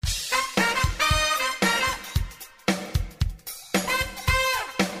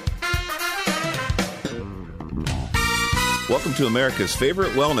Welcome to America's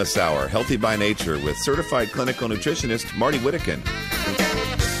favorite wellness hour, Healthy by Nature, with certified clinical nutritionist Marty Whittakin.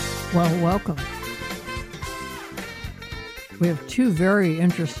 Well, welcome. We have two very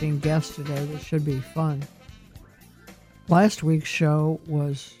interesting guests today that should be fun. Last week's show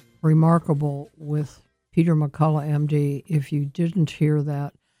was remarkable with Peter McCullough, MD. If you didn't hear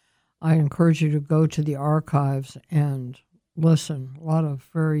that, I encourage you to go to the archives and listen. A lot of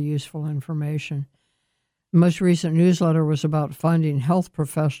very useful information. The most recent newsletter was about finding health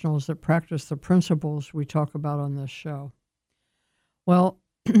professionals that practice the principles we talk about on this show. Well,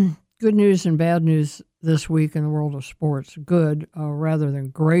 good news and bad news this week in the world of sports. Good, rather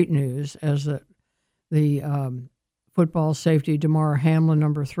than great news, as the football safety Damar Hamlin,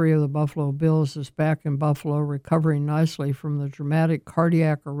 number 3 of the Buffalo Bills, is back in Buffalo, recovering nicely from the dramatic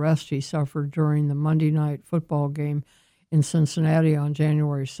cardiac arrest he suffered during the Monday night football game in Cincinnati on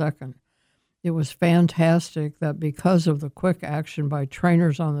January 2nd. It was fantastic that because of the quick action by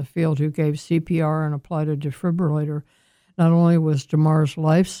trainers on the field who gave CPR and applied a defibrillator, not only was Damar's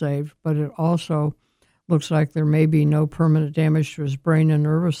life saved, but it also looks like there may be no permanent damage to his brain and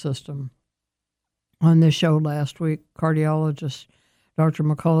nervous system. On this show last week, cardiologist Dr.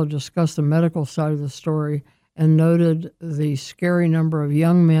 McCullough discussed the medical side of the story and noted the scary number of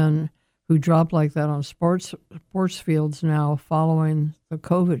young men who drop like that on sports fields now following the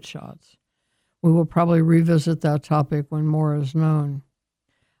COVID shots. We will probably revisit that topic when more is known.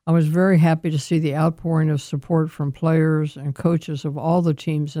 I was very happy to see the outpouring of support from players and coaches of all the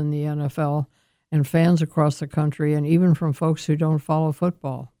teams in the NFL and fans across the country, and even from folks who don't follow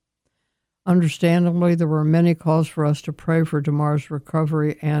football. Understandably, there were many calls for us to pray for Damar's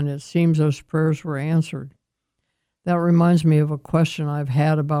recovery, and it seems those prayers were answered. That reminds me of a question I've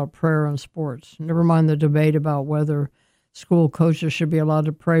had about prayer in sports. Never mind the debate about whether school coaches should be allowed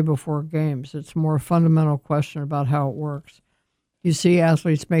to pray before games. It's a more fundamental question about how it works. You see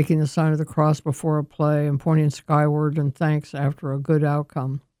athletes making the sign of the cross before a play and pointing skyward in thanks after a good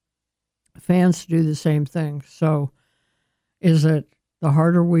outcome. Fans do the same thing. So is it the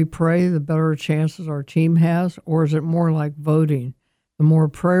harder we pray, the better chances our team has? Or is it more like voting? The more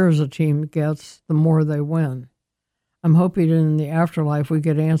prayers a team gets, the more they win. I'm hoping in the afterlife we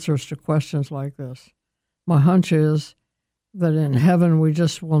get answers to questions like this. My hunch is that in heaven we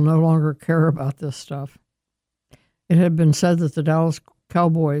just will no longer care about this stuff. It had been said that the Dallas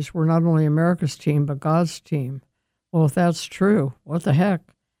Cowboys were not only America's team, but God's team. Well, if that's true, what the heck?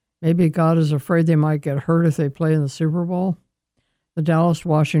 Maybe God is afraid they might get hurt if they play in the Super Bowl? The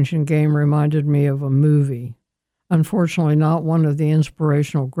Dallas-Washington game reminded me of a movie. Unfortunately, not one of the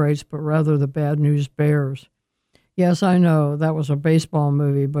inspirational greats, but rather the Bad News Bears. Yes, I know that was a baseball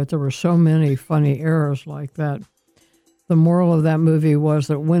movie, but there were so many funny errors like that. The moral of that movie was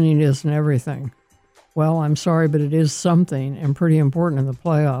that winning isn't everything. Well, I'm sorry, but it is something and pretty important in the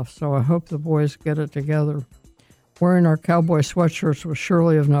playoffs, so I hope the boys get it together. Wearing our cowboy sweatshirts was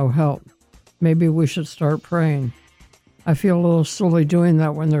surely of no help. Maybe we should start praying. I feel a little silly doing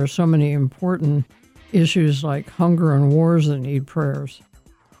that when there are so many important issues like hunger and wars that need prayers.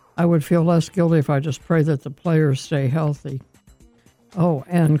 I would feel less guilty if I just pray that the players stay healthy. Oh,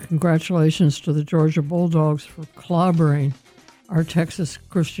 and congratulations to the Georgia Bulldogs for clobbering our Texas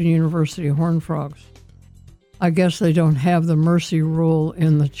Christian University Horned Frogs. I guess they don't have the mercy rule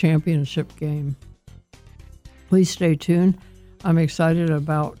in the championship game. Please stay tuned. I'm excited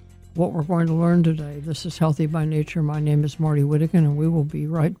about what we're going to learn today. This is Healthy by Nature. My name is Marty Whittakin, and we will be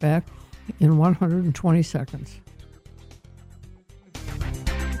right back in 120 seconds.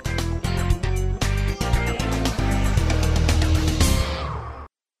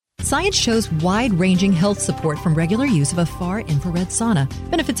 Science shows wide-ranging health support from regular use of a far-infrared sauna.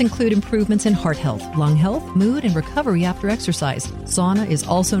 Benefits include improvements in heart health, lung health, mood, and recovery after exercise. Sauna is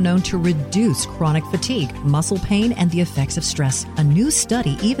also known to reduce chronic fatigue, muscle pain, and the effects of stress. A new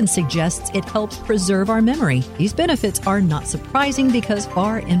study even suggests it helps preserve our memory. These benefits are not surprising because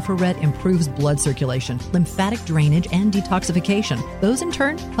far-infrared improves blood circulation, lymphatic drainage, and detoxification. Those, in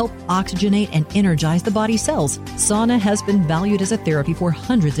turn, help oxygenate and energize the body's cells. Sauna has been valued as a therapy for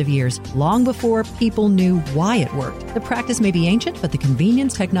hundreds of years, long before people knew why it worked. The practice may be ancient, but the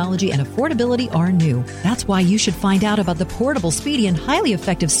convenience, technology, and affordability are new. That's why you should find out about the portable, speedy, and highly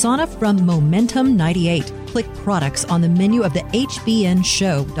effective sauna from Momentum 98. Click products on the menu of the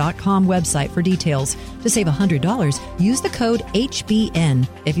HBNShow.com website for details. To save $100, use the code HBN.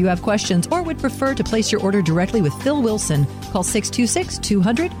 If you have questions or would prefer to place your order directly with Phil Wilson, call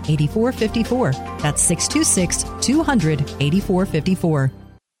 626-200-8454. That's 626-200-8454.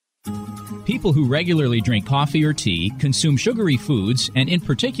 People who regularly drink coffee or tea, consume sugary foods, and in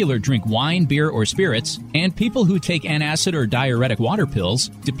particular drink wine, beer, or spirits, and people who take antacid or diuretic water pills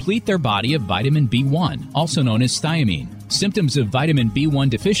deplete their body of vitamin B1, also known as thiamine. Symptoms of vitamin B1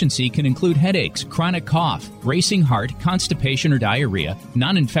 deficiency can include headaches, chronic cough, racing heart, constipation or diarrhea,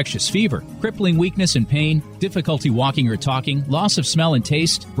 non-infectious fever, crippling weakness and pain, difficulty walking or talking, loss of smell and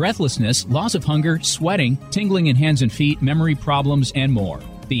taste, breathlessness, loss of hunger, sweating, tingling in hands and feet, memory problems, and more.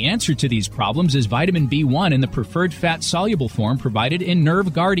 The answer to these problems is vitamin B1 in the preferred fat-soluble form provided in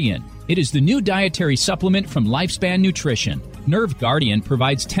Nerve Guardian. It is the new dietary supplement from Lifespan Nutrition. Nerve Guardian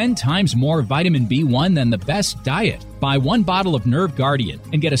provides 10 times more vitamin B1 than the best diet. Buy one bottle of Nerve Guardian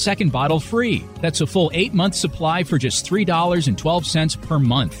and get a second bottle free. That's a full 8-month supply for just $3.12 per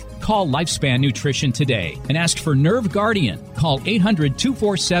month. Call Lifespan Nutrition today and ask for Nerve Guardian. Call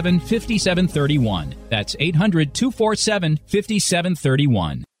 800-247-5731. That's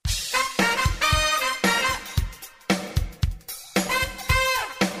 800-247-5731.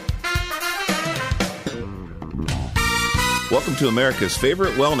 Welcome to America's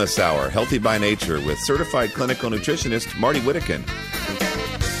favorite wellness hour, Healthy by Nature, with certified clinical nutritionist Marty Whittakin.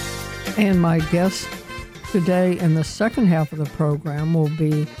 And my guest today in the second half of the program will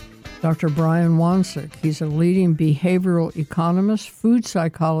be Dr. Brian Wansink. He's a leading behavioral economist, food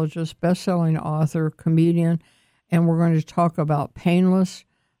psychologist, best-selling author, comedian, and we're going to talk about painless,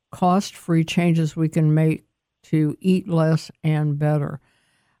 cost-free changes we can make to eat less and better.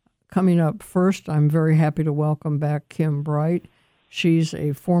 Coming up first, I'm very happy to welcome back Kim Bright. She's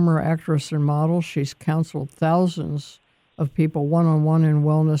a former actress and model. She's counseled thousands of people one-on-one in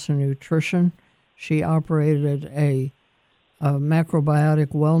wellness and nutrition. She operated a macrobiotic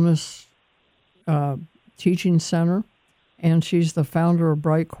wellness teaching center, and she's the founder of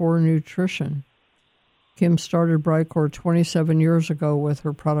Brightcore Nutrition. Kim started Brightcore 27 years ago with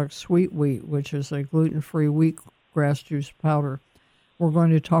her product Sweet Wheat, which is a gluten-free wheatgrass juice powder. We're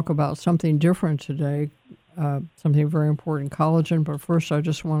going to talk about something different today, something very important, collagen. But first, I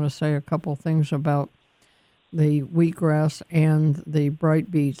just want to say a couple things about the wheatgrass and the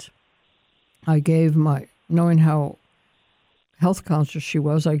Bright Beets. Knowing how health conscious she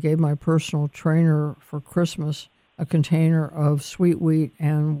was, I gave my personal trainer for Christmas a container of Sweet Wheat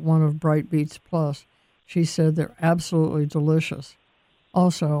and one of Bright Beets Plus. She said they're absolutely delicious.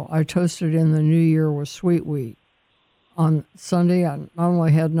 Also, I toasted in the new year with Sweet Wheat. On Sunday, I not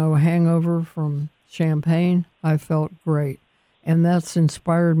only had no hangover from champagne, I felt great. And that's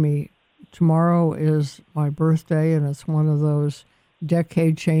inspired me. Tomorrow is my birthday, and it's one of those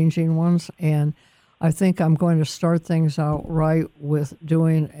decade-changing ones. And I think I'm going to start things out right with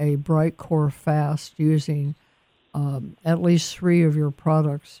doing a Brightcore fast using at least 3 of your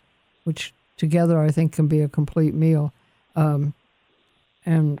products, which together I think can be a complete meal. And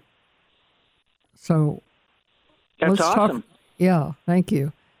so... That's awesome. Thank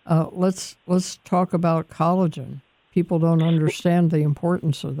you. Let's talk about collagen. People don't understand the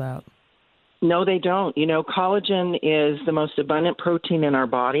importance of that. No, they don't. You know, collagen is the most abundant protein in our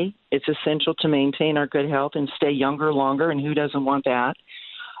body. It's essential to maintain our good health and stay younger longer, and who doesn't want that?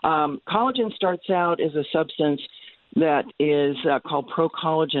 Collagen starts out as a substance that is called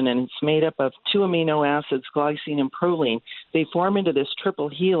procollagen, and it's made up of 2 amino acids, glycine and proline. They form into this triple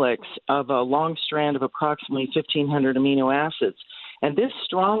helix of a long strand of approximately 1,500 amino acids. And this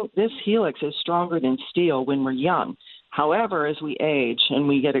helix is stronger than steel when we're young. However, as we age and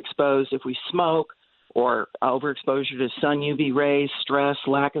we get exposed, if we smoke or overexposure to sun UV rays, stress,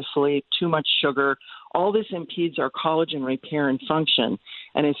 lack of sleep, too much sugar, all this impedes our collagen repair and function,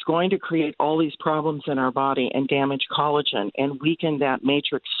 and it's going to create all these problems in our body and damage collagen and weaken that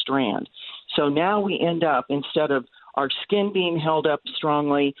matrix strand. So now we end up, instead of our skin being held up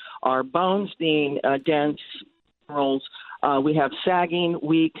strongly, our bones being dense minerals, we have sagging,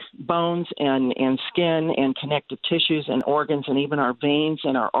 weak bones and skin and connective tissues and organs, and even our veins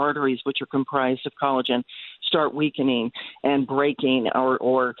and our arteries, which are comprised of collagen, start weakening and breaking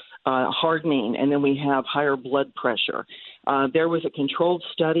or hardening, and then we have higher blood pressure. There was a controlled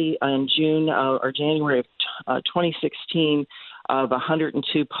study in January of 2016 of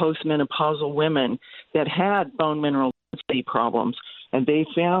 102 postmenopausal women that had bone mineral density problems. And they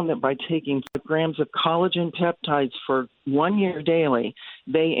found that by taking 5 grams of collagen peptides for 1 year daily,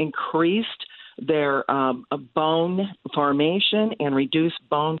 they increased their bone formation and reduced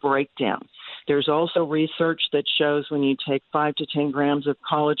bone breakdown. There's also research that shows when you take 5 to 10 grams of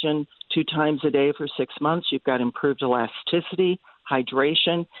collagen 2 times a day for 6 months, you've got improved elasticity,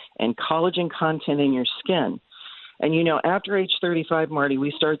 hydration, and collagen content in your skin. And, after age 35, Marty,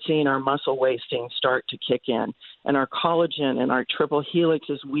 we start seeing our muscle wasting start to kick in, and our collagen and our triple helix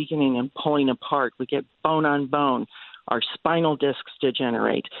is weakening and pulling apart. We get bone on bone. Our spinal discs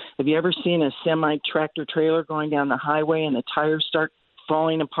degenerate. Have you ever seen a semi-tractor trailer going down the highway and the tires start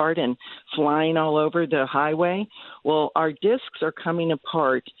falling apart and flying all over the highway? Well, our discs are coming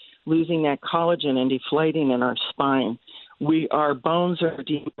apart, losing that collagen and deflating in our spine. Our bones are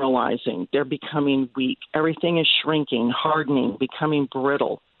demoralizing. They're becoming weak. Everything is shrinking, hardening, becoming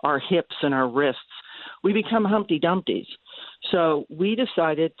brittle. Our hips and our wrists, we become Humpty Dumptys. So we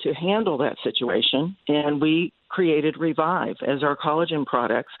decided to handle that situation, and we created Revive as our collagen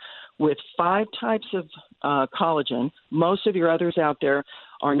products with 5 types of collagen. Most of your others out there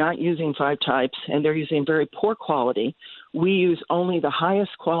are not using 5 types, and they're using very poor quality. We use only the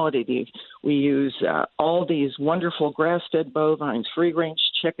highest quality. We use all these wonderful grass-fed bovines, free-range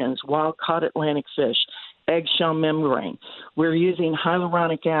chickens, wild-caught Atlantic fish, eggshell membrane. We're using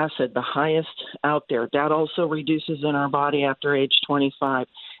hyaluronic acid, the highest out there. That also reduces in our body after age 25.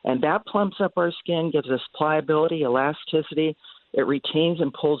 And that plumps up our skin, gives us pliability, elasticity. It retains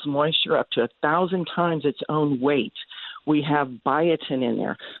and pulls moisture up to 1,000 times its own weight. We have biotin in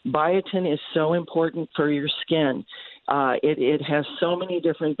there. Biotin is so important for your skin. It has so many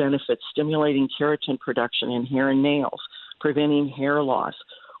different benefits, stimulating keratin production in hair and nails, preventing hair loss.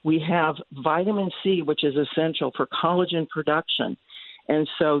 We have vitamin C, which is essential for collagen production. And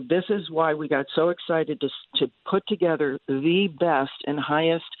so this is why we got so excited to put together the best and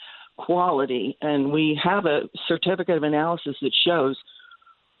highest quality. And we have a certificate of analysis that shows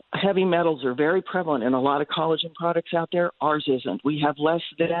heavy metals are very prevalent in a lot of collagen products out there. Ours isn't. We have less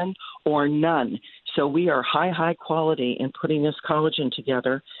than or none. So we are high quality in putting this collagen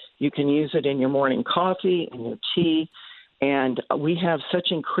together. You can use it in your morning coffee, in your tea, and we have such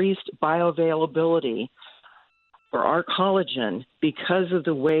increased bioavailability for our collagen because of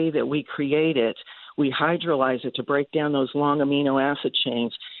the way that we create it. We hydrolyze it to break down those long amino acid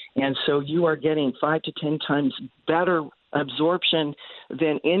chains. And so you are getting 5 to 10 times better absorption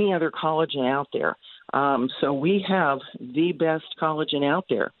than any other collagen out there. So we have the best collagen out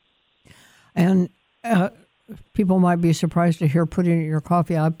there. And people might be surprised to hear putting it in your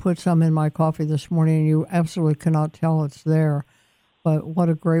coffee. I put some in my coffee this morning, and you absolutely cannot tell it's there. But what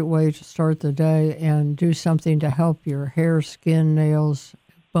a great way to start the day and do something to help your hair, skin, nails,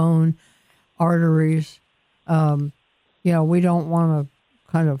 bone, arteries. We don't want to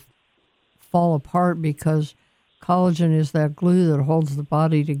kind of fall apart because collagen is that glue that holds the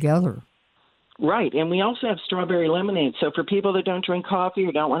body together. Right. And we also have strawberry lemonade. So for people that don't drink coffee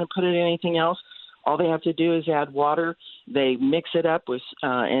or don't want to put it in anything else, all they have to do is add water. They mix it up with,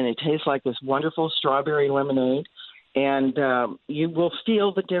 and it tastes like this wonderful strawberry lemonade. And you will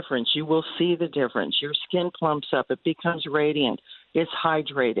feel the difference. You will see the difference. Your skin plumps up. It becomes radiant. It's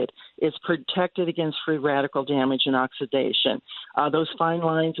hydrated. It's protected against free radical damage and oxidation. Those fine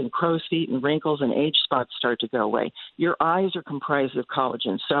lines and crow's feet and wrinkles and age spots start to go away. Your eyes are comprised of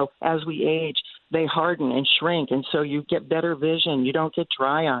collagen. So as we age, they harden and shrink, and so you get better vision. You don't get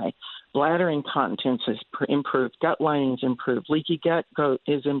dry eye. Bladder incontinence is improved. Gut lining is improved. Leaky gut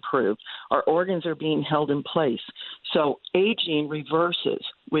is improved. Our organs are being held in place. So aging reverses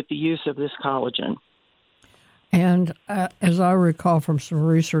with the use of this collagen. And as I recall from some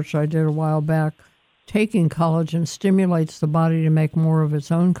research I did a while back, taking collagen stimulates the body to make more of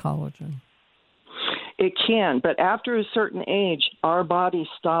its own collagen. It can, but after a certain age, our body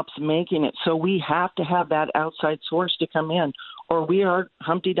stops making it. So we have to have that outside source to come in, or we are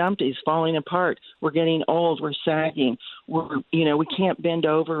Humpty Dumptys falling apart. We're getting old. We're sagging. We can't bend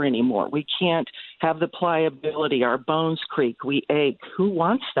over anymore. We can't have the pliability. Our bones creak. We ache. Who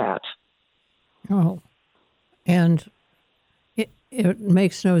wants that? Oh, and it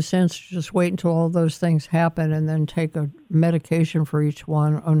makes no sense to just wait until all those things happen and then take a medication for each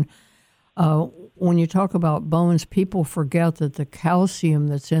one. And when you talk about bones, people forget that the calcium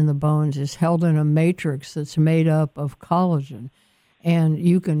that's in the bones is held in a matrix that's made up of collagen. And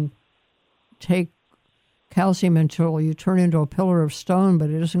you can take calcium until you turn into a pillar of stone, but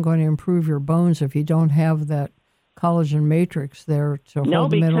it isn't going to improve your bones if you don't have that collagen matrix there to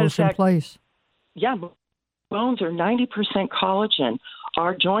hold the minerals in place. Yeah, bones are 90% collagen.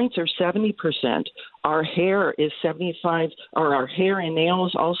 Our joints are 70%. Our hair is 75%, or our hair and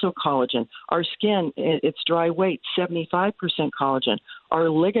nails also collagen. Our skin, it's dry weight, 75% collagen. Our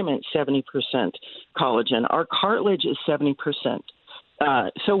ligament, 70% collagen. Our cartilage is 70%.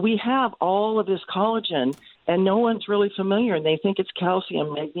 So we have all of this collagen, and no one's really familiar, and they think it's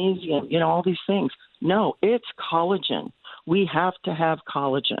calcium, magnesium, all these things. No, it's collagen. We have to have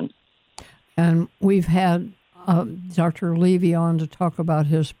collagen. And we've had Dr. Levy on to talk about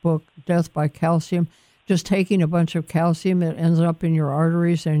his book, Death by Calcium. Just taking a bunch of calcium, it ends up in your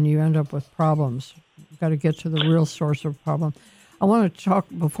arteries and you end up with problems. You've got to get to the real source of the problem. I want to talk,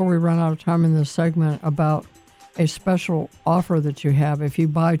 before we run out of time in this segment, about a special offer that you have. If you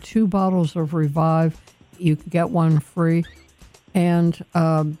buy 2 bottles of Revive, you can get one free. And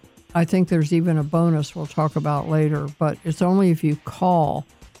I think there's even a bonus we'll talk about later, but it's only if you call,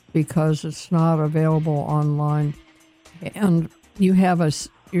 because it's not available online. And you're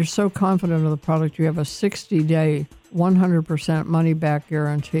so confident of the product, you have a 60-day, 100% money-back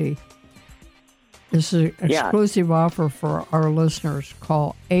guarantee. This is an exclusive offer for our listeners.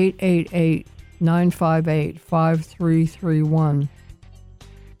 Call 888-958-5331.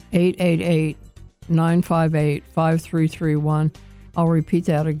 888-958-5331. I'll repeat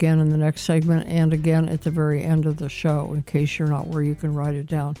that again in the next segment and again at the very end of the show in case you're not where you can write it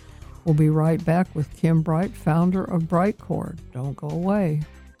down. We'll be right back with Kim Bright, founder of Brightcord. Don't go away.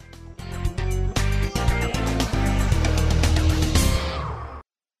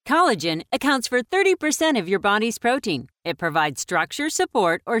 Collagen accounts for 30% of your body's protein. It provides structure,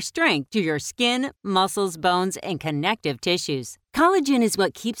 support, or strength to your skin, muscles, bones, and connective tissues. Collagen is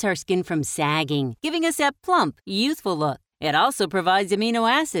what keeps our skin from sagging, giving us that plump, youthful look. It also provides amino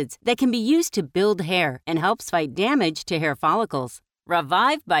acids that can be used to build hair and helps fight damage to hair follicles.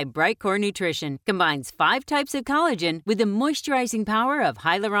 Revive by Brightcore Nutrition combines 5 types of collagen with the moisturizing power of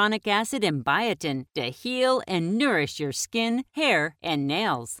hyaluronic acid and biotin to heal and nourish your skin, hair, and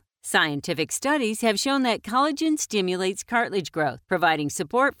nails. Scientific studies have shown that collagen stimulates cartilage growth, providing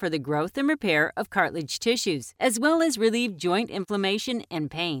support for the growth and repair of cartilage tissues, as well as relieve joint inflammation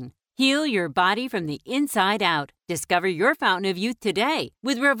and pain. Heal your body from the inside out. Discover your fountain of youth today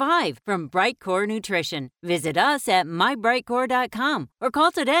with Revive from Brightcore Nutrition. Visit us at mybrightcore.com or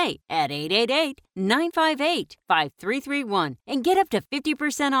call today at 888-958-5331 and get up to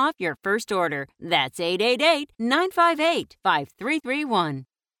 50% off your first order. That's 888-958-5331.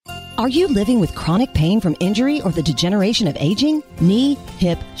 Are you living with chronic pain from injury or the degeneration of aging? Knee,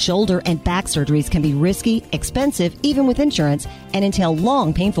 hip, shoulder, and back surgeries can be risky, expensive, even with insurance, and entail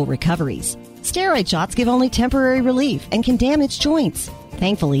long, painful recoveries. Steroid shots give only temporary relief and can damage joints.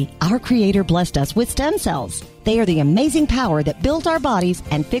 Thankfully, our Creator blessed us with stem cells. They are the amazing power that built our bodies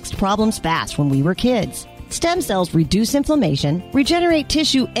and fixed problems fast when we were kids. Stem cells reduce inflammation, regenerate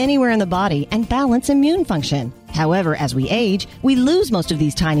tissue anywhere in the body, and balance immune function. However, as we age, we lose most of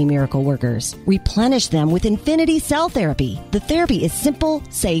these tiny miracle workers. Replenish them with Infinity Cell Therapy. The therapy is simple,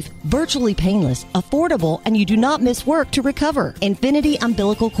 safe, virtually painless, affordable, and you do not miss work to recover. Infinity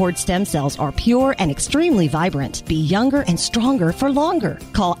umbilical cord stem cells are pure and extremely vibrant. Be younger and stronger for longer.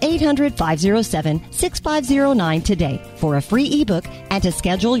 Call 800-507-6509 today for a free ebook and to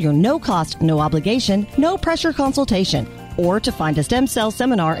schedule your no-cost, no-obligation, no-pressure consultation or to find a stem cell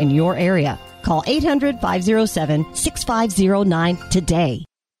seminar in your area. Call 800-507-6509 today.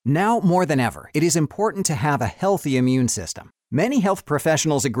 Now more than ever, it is important to have a healthy immune system. Many health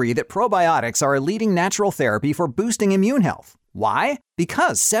professionals agree that probiotics are a leading natural therapy for boosting immune health. Why?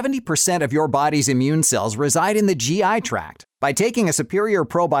 Because 70% of your body's immune cells reside in the GI tract. By taking a superior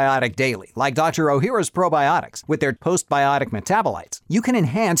probiotic daily, like Dr. Ohhira's probiotics, with their postbiotic metabolites, you can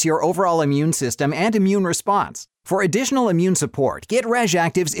enhance your overall immune system and immune response. For additional immune support, get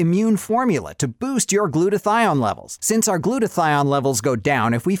RegActive's Immune Formula to boost your glutathione levels, since our glutathione levels go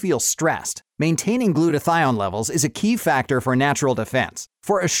down if we feel stressed. Maintaining glutathione levels is a key factor for natural defense.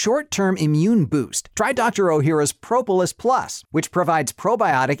 For a short-term immune boost, try Dr. Ohhira's Propolis Plus, which provides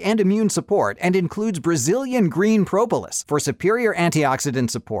probiotic and immune support and includes Brazilian green propolis for superior antioxidant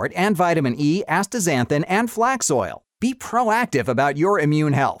support and vitamin E, astaxanthin, and flax oil. Be proactive about your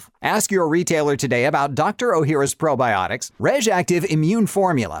immune health. Ask your retailer today about Dr. Ohhira's probiotics, RegActive Immune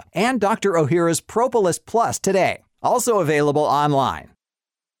Formula, and Dr. Ohhira's Propolis Plus today. Also available online.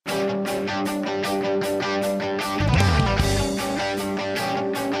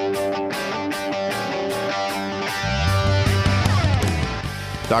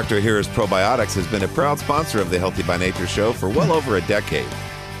 Dr. Ohhira's Probiotics has been a proud sponsor of the Healthy by Nature show for well over a decade.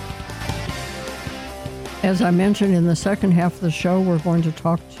 As I mentioned in the second half of the show, we're going to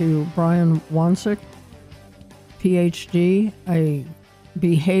talk to Brian Wansink, PhD, a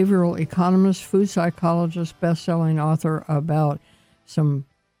behavioral economist, food psychologist, best-selling author, about some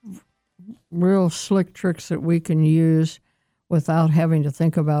real slick tricks that we can use without having to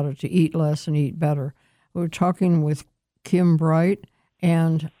think about it to eat less and eat better. We're talking with Kim Bright,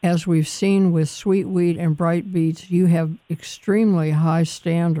 and as we've seen with Sweet Wheat and Bright Beets, you have extremely high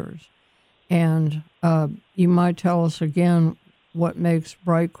standards. And you might tell us again what makes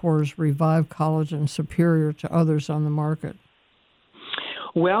Brightcore's Revive Collagen superior to others on the market?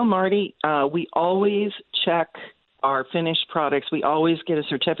 Well, Marty, we always check our finished products. We always get a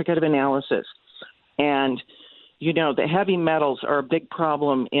certificate of analysis. And, you know, the heavy metals are a big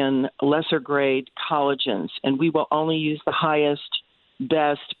problem in lesser grade collagens, and we will only use the highest,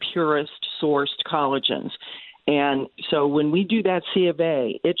 best, purest sourced collagens. And so when we do that C of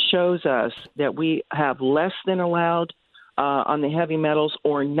A, it shows us that we have less than allowed on the heavy metals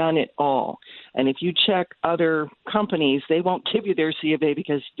or none at all. And if you check other companies, they won't give you their C of A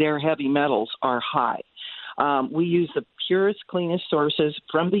because their heavy metals are high. We use the purest, cleanest sources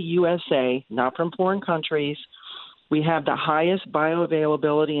from the USA, not from foreign countries. We have the highest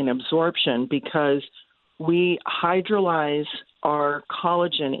bioavailability and absorption because we hydrolyze our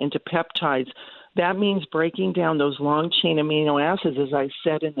collagen into peptides. That means breaking down those long-chain amino acids, as I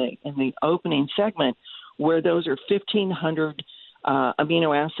said in the opening segment, where those are 1,500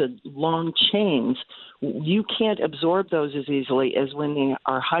 amino acid long chains. You can't absorb those as easily as when they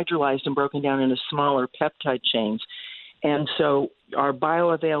are hydrolyzed and broken down into smaller peptide chains. And so our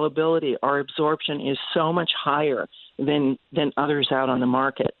bioavailability, our absorption is so much higher than others out on the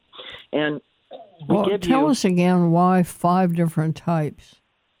market. And tell us again why 5 different types.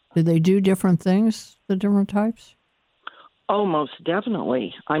 Do they do different things, the different types? Oh, most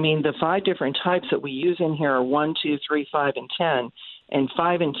definitely. I mean, the 5 different types that we use in here are 1, 2, 3, 5, and 10, and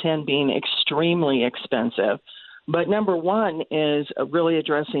 5 and 10 being extremely expensive. But number 1 is really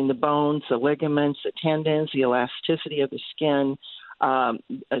addressing the bones, the ligaments, the tendons, the elasticity of the skin,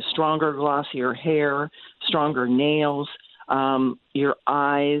 a stronger, glossier hair, stronger nails, your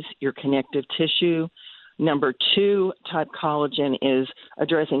eyes, your connective tissue. Number 2 type collagen is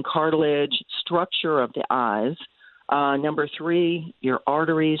addressing cartilage, structure of the eyes. Number 3, your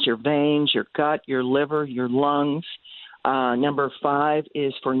arteries, your veins, your gut, your liver, your lungs. Number 5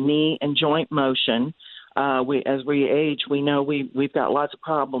 is for knee and joint motion. As we age, we know we've got lots of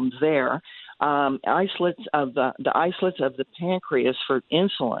problems there. Isolates of the isolates of the pancreas for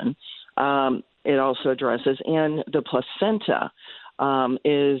insulin. It also addresses, and the placenta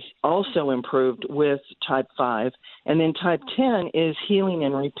is also improved with type 5. And then type 10 is healing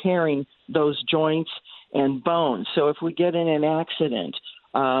and repairing those joints and bones. So if we get in an accident,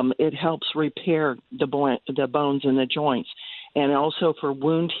 it helps repair the bones and the joints, and also for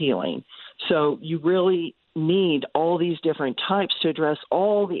wound healing. So you really need all these different types to address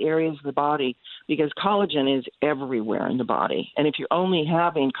all the areas of the body, because collagen is everywhere in the body. And if you're only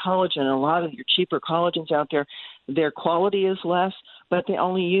having collagen, a lot of your cheaper collagens out there, their quality is less, but they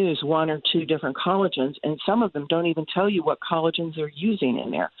only use 1 or 2 different collagens, and some of them don't even tell you what collagens they're using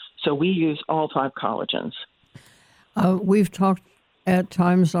in there. So we use all 5 collagens. We've talked at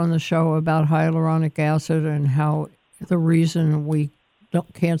times on the show about hyaluronic acid and how the reason we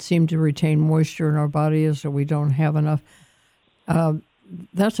can't seem to retain moisture in our body is that we don't have enough.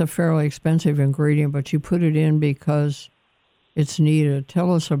 That's a fairly expensive ingredient, but you put it in because it's needed.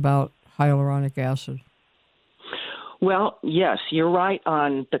 Tell us about hyaluronic acid. Well, yes, you're right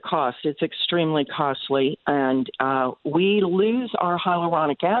on the cost. It's extremely costly, and we lose our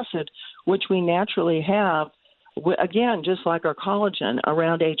hyaluronic acid, which we naturally have. Again, just like our collagen,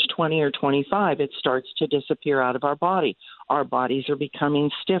 around age 20 or 25, it starts to disappear out of our body. Our bodies are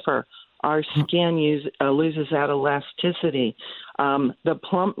becoming stiffer. Our skin loses that elasticity, the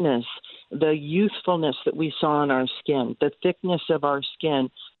plumpness, the youthfulness that we saw in our skin, the thickness of our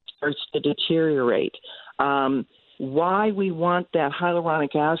skin starts to deteriorate. Why we want that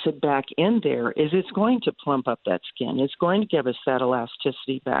hyaluronic acid back in there is it's going to plump up that skin. It's going to give us that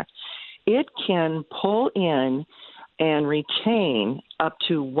elasticity back. It can pull in and retain up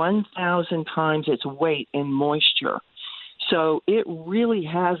to 1,000 times its weight in moisture. So it really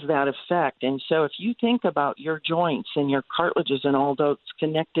has that effect. And so if you think about your joints and your cartilages and all those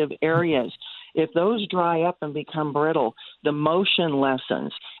connective areas, if those dry up and become brittle, the motion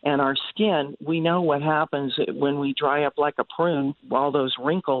lessens. And our skin, we know what happens when we dry up like a prune, all those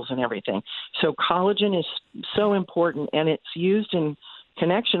wrinkles and everything. So collagen is so important, and it's used in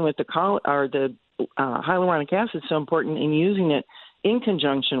connection with the hyaluronic acid is so important in using it in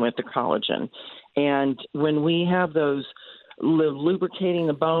conjunction with the collagen. And when we have those lubricating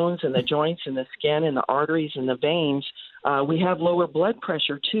the bones and the joints and the skin and the arteries and the veins, we have lower blood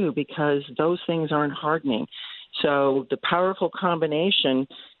pressure too, because those things aren't hardening. So the powerful combination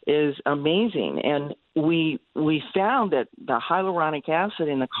is amazing. And we found that the hyaluronic acid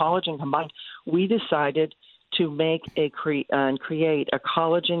and the collagen combined, we decided to make create a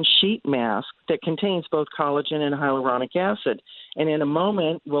collagen sheet mask that contains both collagen and hyaluronic acid. And in a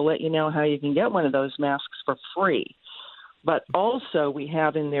moment, we'll let you know how you can get one of those masks for free. But also we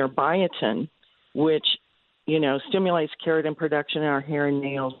have in there biotin, which, stimulates keratin production in our hair and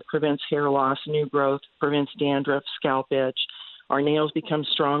nails, prevents hair loss, new growth, prevents dandruff, scalp itch. Our nails become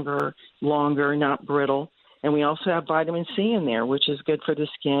stronger, longer, not brittle. And we also have vitamin C in there, which is good for the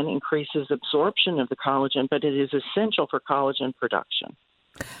skin, increases absorption of the collagen, but it is essential for collagen production.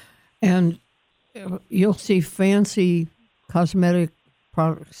 And you'll see fancy cosmetic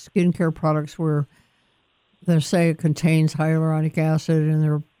products, skincare products where they say it contains hyaluronic acid and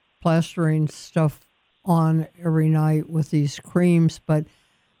they're plastering stuff on every night with these creams. But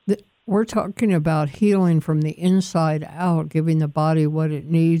we're talking about healing from the inside out, giving the body what it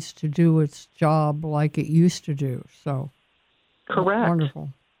needs to do its job like it used to do. So, correct. Wonderful.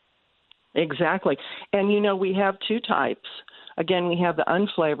 Exactly. And, we have two types. Again, we have the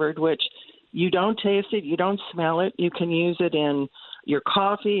unflavored, which you don't taste it, you don't smell it. You can use it in your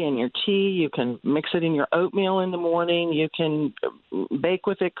coffee and your tea. You can mix it in your oatmeal in the morning. You can bake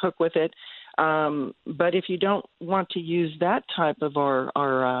with it, cook with it. But if you don't want to use that type of our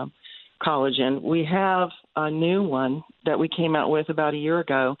collagen, we have a new one that we came out with about a year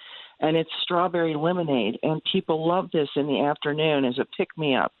ago, and it's strawberry lemonade. And people love this in the afternoon as a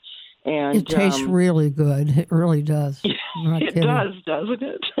pick-me-up. And it tastes really good. It really does. It does, doesn't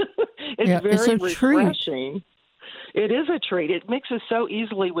it? It's very refreshing. It is a treat. It mixes so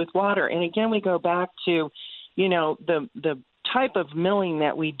easily with water. And again, we go back to, the type of milling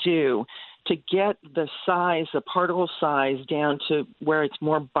that we do to get the size, the particle size down to where it's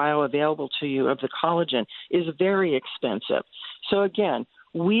more bioavailable to you of the collagen is very expensive. So again,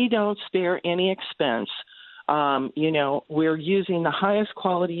 we don't spare any expense. We're using the highest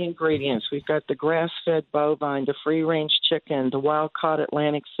quality ingredients. We've got the grass-fed bovine, the free-range chicken, the wild-caught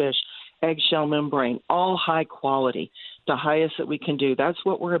Atlantic fish, eggshell membrane, all high quality, the highest that we can do. That's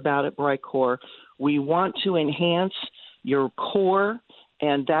what we're about at Bright Core. We want to enhance your core,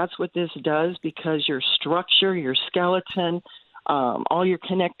 and that's what this does, because your structure, your skeleton, all your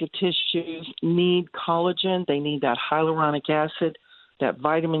connective tissues need collagen. They need that hyaluronic acid. That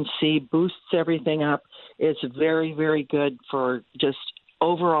vitamin C boosts everything up. It's very, very good for just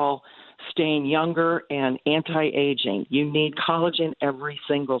overall staying younger and anti-aging. You need collagen every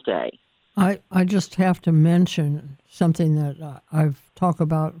single day. I just have to mention something that I've talked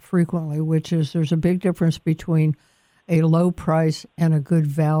about frequently, which is there's a big difference between a low price and a good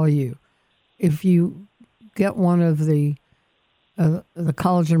value. If you get one of the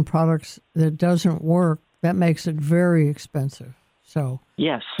collagen products that doesn't work, that makes it very expensive. So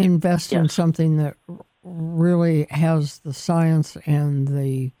yes, invest in something that really has the science and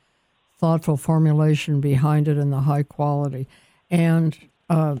the thoughtful formulation behind it and the high quality. And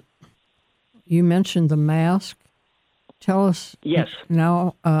you mentioned the mask. Tell us. Yes.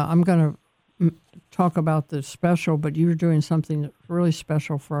 Now I'm going to talk about the special, but you're doing something really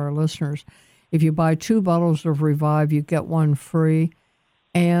special for our listeners. If you buy 2 bottles of Revive, you get one free,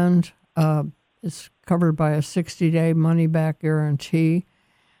 and it's covered by a 60-day money-back guarantee.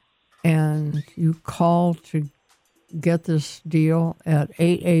 And you call to get this deal at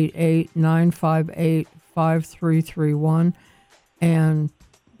 888-958-5331. And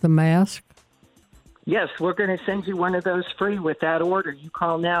the mask? Yes, we're going to send you one of those free with that order. You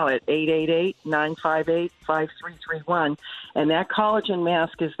call now at 888-958-5331. And that collagen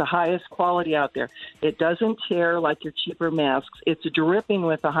mask is the highest quality out there. It doesn't tear like your cheaper masks. It's dripping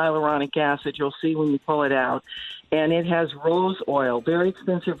with the hyaluronic acid. You'll see when you pull it out. And it has rose oil, very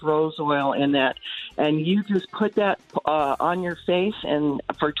expensive rose oil in that. And you just put that on your face and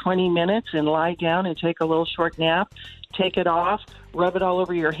for 20 minutes and lie down and take a little short nap. Take it off, rub it all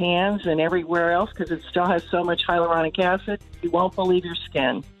over your hands and everywhere else because it still has so much hyaluronic acid. You won't believe your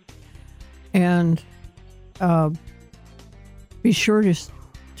skin. And be sure to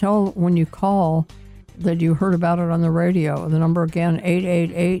tell when you call that you heard about it on the radio. The number again,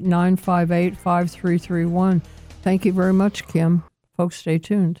 888-958-5331. Thank you very much, Kim. Folks, stay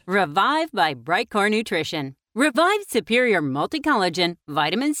tuned. Revive by Bright Core Nutrition. Revive Superior Multi-Collagen,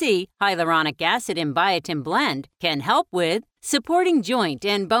 Vitamin C, Hyaluronic Acid, and Biotin Blend can help with supporting joint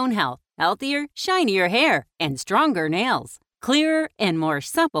and bone health, healthier, shinier hair, and stronger nails, clearer and more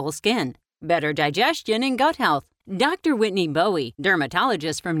supple skin, better digestion and gut health. Dr. Whitney Bowie,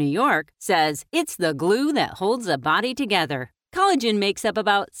 dermatologist from New York, says it's the glue that holds a body together. Collagen makes up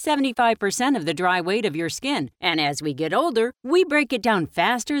about 75% of the dry weight of your skin, and as we get older, we break it down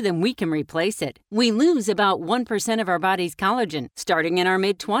faster than we can replace it. We lose about 1% of our body's collagen, starting in our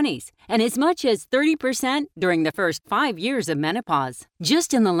mid-20s, and as much as 30% during the first 5 years of menopause.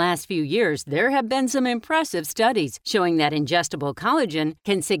 Just in the last few years, there have been some impressive studies showing that ingestible collagen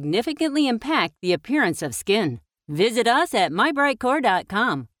can significantly impact the appearance of skin. Visit us at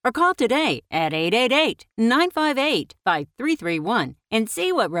mybrightcore.com or call today at 888-958-5331 and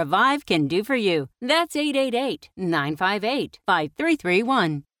see what Revive can do for you. That's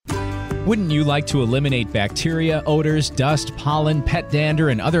 888-958-5331. Wouldn't you like to eliminate bacteria, odors, dust, pollen, pet dander,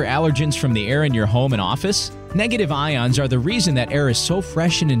 and other allergens from the air in your home and office? Negative ions are the reason that air is so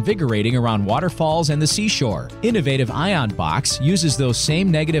fresh and invigorating around waterfalls and the seashore. Innovative Ion Box uses those same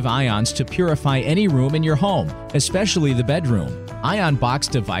negative ions to purify any room in your home, especially the bedroom. Ion Box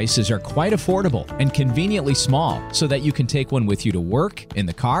devices are quite affordable and conveniently small so that you can take one with you to work, in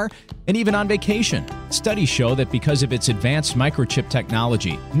the car, and even on vacation. Studies show that because of its advanced microchip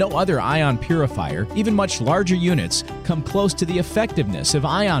technology, no other ion purifier, even much larger units, come close to the effectiveness of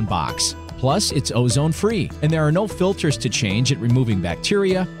Ion Box. Plus, it's ozone-free, and there are no filters to change at removing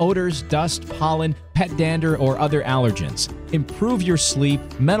bacteria, odors, dust, pollen, pet dander, or other allergens. Improve your sleep,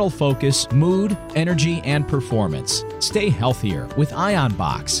 mental focus, mood, energy, and performance. Stay healthier with Ion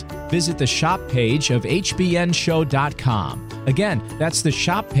Box. Visit the shop page of hbnshow.com. Again, that's the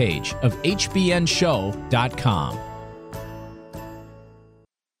shop page of hbnshow.com.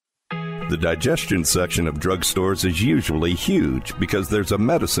 The digestion section of drugstores is usually huge because there's a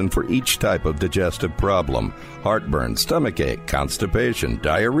medicine for each type of digestive problem: heartburn, stomachache, constipation,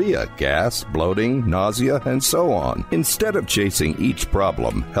 diarrhea, gas, bloating, nausea, and so on. Instead of chasing each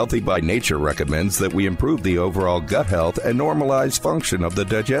problem, Healthy by Nature recommends that we improve the overall gut health and normalize function of the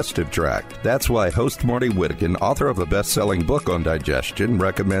digestive tract. That's why host Marty Whittekin, author of a best-selling book on digestion,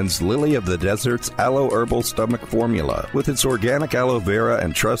 recommends Lily of the Desert's Aloe Herbal Stomach Formula. With its organic aloe vera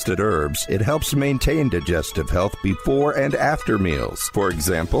and trusted herbs, it helps maintain digestive health before and after meals. For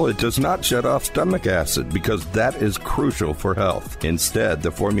example, it does not shut off stomach acid because that is crucial for health. Instead,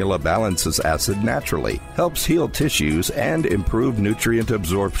 the formula balances acid naturally, helps heal tissues, and improve nutrient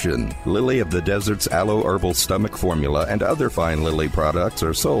absorption. Lily of the Desert's Aloe Herbal Stomach Formula and other fine Lily products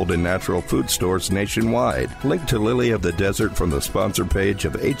are sold in natural food stores nationwide. Link to Lily of the Desert from the sponsor page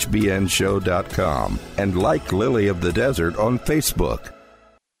of hbnshow.com and like Lily of the Desert on Facebook.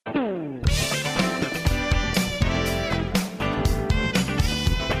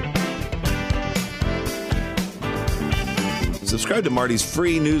 Subscribe to Marty's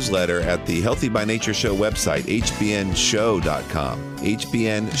free newsletter at the Healthy by Nature Show website, hbnshow.com.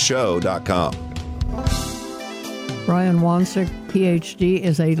 hbnshow.com. Brian Wansink, PhD,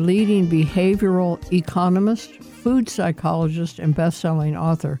 is a leading behavioral economist, food psychologist, and best-selling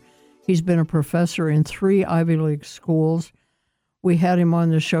author. He's been a professor in 3 Ivy League schools. We had him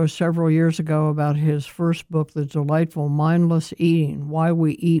on the show several years ago about his first book, The Delightful Mindless Eating: Why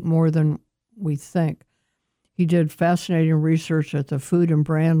We Eat More Than We Think. He did fascinating research at the Food and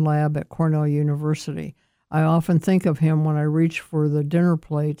Brand Lab at Cornell University. I often think of him when I reach for the dinner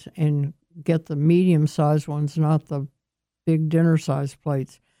plates and get the medium-sized ones, not the big dinner-sized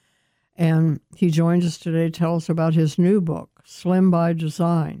plates. And he joins us today to tell us about his new book, Slim by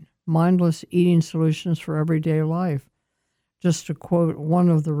Design: Mindless Eating Solutions for Everyday Life. Just to quote one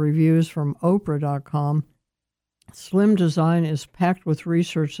of the reviews from Oprah.com, Slim Design is packed with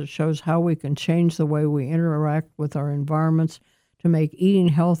research that shows how we can change the way we interact with our environments to make eating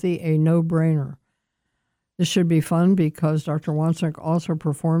healthy a no-brainer. This should be fun because Dr. Wansink also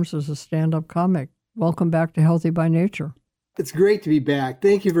performs as a stand-up comic. Welcome back to Healthy by Nature. It's great to be back.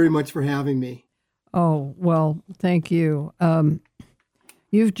 Thank you very much for having me. Oh, well, thank you.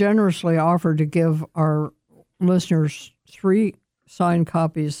 You've generously offered to give our listeners 3 signed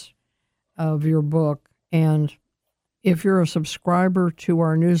copies of your book, and if you're a subscriber to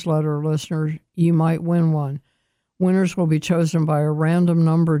our newsletter, listeners, you might win one. Winners will be chosen by a random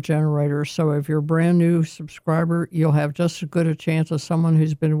number generator, so if you're a brand new subscriber, you'll have just as good a chance as someone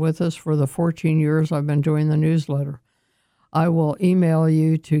who's been with us for the 14 years I've been doing the newsletter. I will email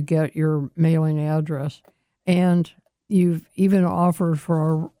you to get your mailing address. And you've even offered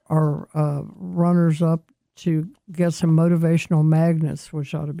for our runners-up to get some motivational magnets,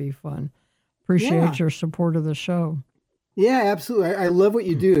 which ought to be fun. Appreciate your support of the show. Yeah, absolutely. I love what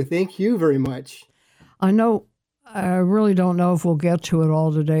you do. Thank you very much. I really don't know if we'll get to it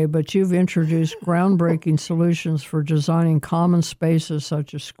all today, but you've introduced groundbreaking solutions for designing common spaces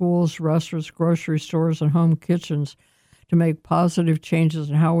such as schools, restaurants, grocery stores, and home kitchens to make positive changes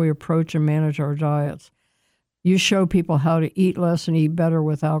in how we approach and manage our diets. You show people how to eat less and eat better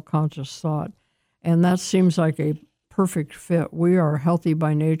without conscious thought, and that seems like a perfect fit. We are healthy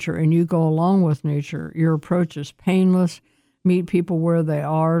by nature, and you go along with nature. Your approach is painless. Meet people where they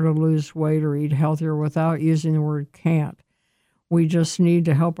are to lose weight or eat healthier without using the word can't. We just need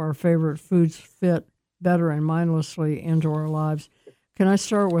to help our favorite foods fit better and mindlessly into our lives. Can I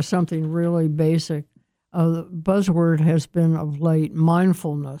start with something really basic? The buzzword has been of late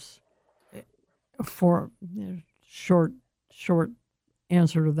mindfulness. For short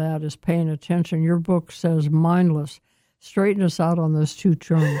answer to that is paying attention. Your book says mindless. Straighten us out on those two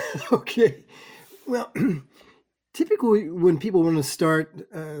terms. Okay. Well, typically when people want to start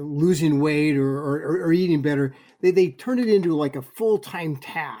losing weight or eating better, they turn it into like a full-time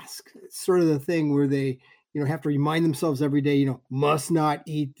task. It's sort of the thing where they, have to remind themselves every day, must not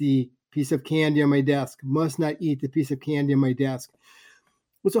eat the piece of candy on my desk, must not eat the piece of candy on my desk.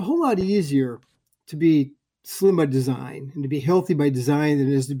 Well, it's a whole lot easier to be slim by design and to be healthy by design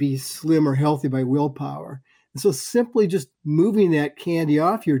than it is to be slim or healthy by willpower. And so simply just moving that candy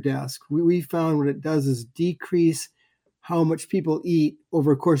off your desk, we found what it does is decrease how much people eat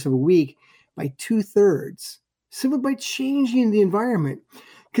over a course of a week by 2/3, simply by changing the environment.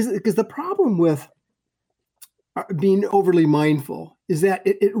 Because the problem with being overly mindful is that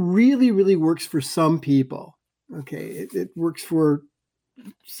it really, really works for some people. Okay, it works for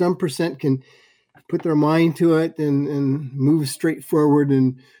some percent can put their mind to it and move straight forward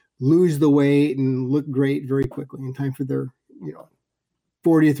and lose the weight and look great very quickly in time for their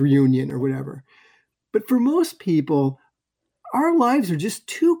 40th reunion or whatever. But for most people, our lives are just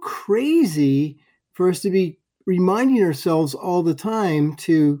too crazy for us to be reminding ourselves all the time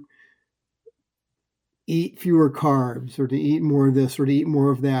to eat fewer carbs or to eat more of this or to eat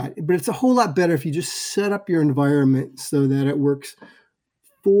more of that. But it's a whole lot better if you just set up your environment so that it works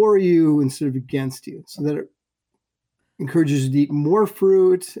for you instead of against you, so that it encourages you to eat more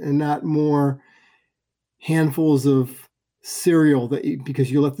fruit and not more handfuls of cereal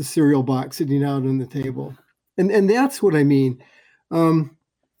because you left the cereal box sitting out on the table. And that's what I mean. I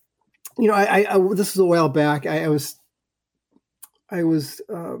this was a while back. I was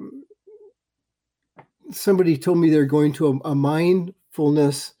somebody told me they're going to a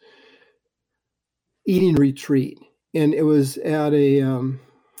mindfulness eating retreat, and it was at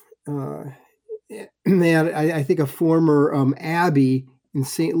I think a former abbey in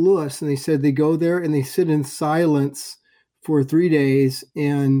St. Louis, and they said they go there and they sit in silence for 3 days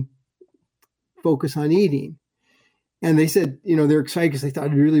and focus on eating. And they said, they're excited because they thought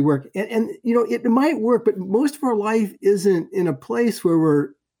it'd really work. And it might work, but most of our life isn't in a place where we're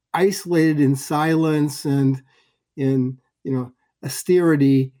isolated in silence and in,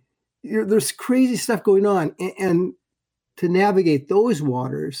 austerity. There's crazy stuff going on. And to navigate those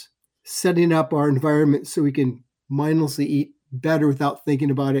waters, setting up our environment so we can mindlessly eat better without thinking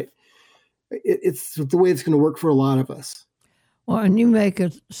about it, it's the way it's going to work for a lot of us. Well, and you make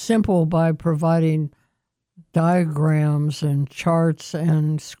it simple by providing diagrams and charts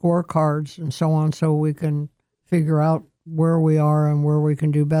and scorecards and so on, so we can figure out where we are and where we can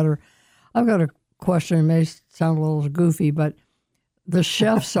do better. I've got a question. It may sound a little goofy, but the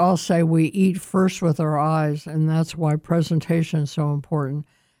chefs all say we eat first with our eyes, and that's why presentation is so important.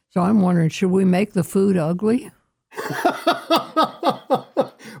 So I'm wondering, should we make the food ugly?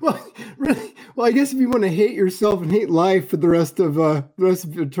 Well, I guess if you want to hate yourself and hate life for the rest of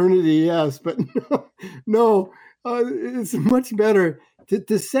eternity, yes. But no, it's much better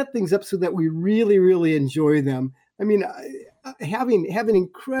to set things up so that we really, really enjoy them. I mean, having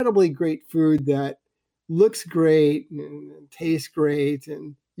incredibly great food that looks great and tastes great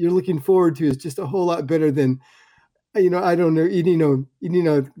and you're looking forward to is just a whole lot better than, I don't know, eating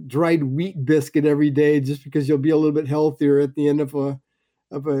a dried wheat biscuit every day just because you'll be a little bit healthier at the end of a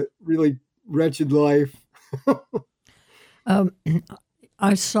really wretched life.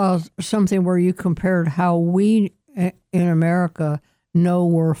 I saw something where you compared how we in America know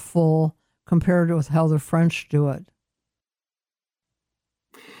we're full compared with how the French do it.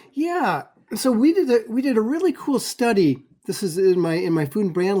 Yeah. So we did a really cool study. This is in my food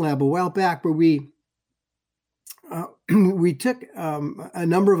and brand lab a while back, where we took a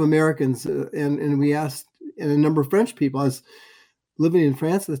number of Americans and we asked, and a number of French people. I was living in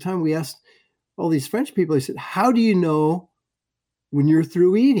France at the time. We asked all these French people. I said, "How do you know when you're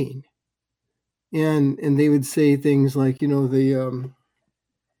through eating?" And they would say things like, the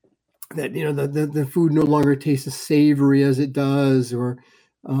food no longer tastes as savory as it does, or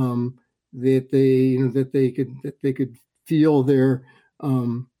that they could feel their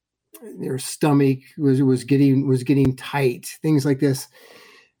stomach was getting tight, things like this,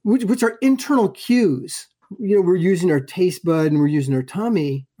 which are internal cues. We're using our taste bud and we're using our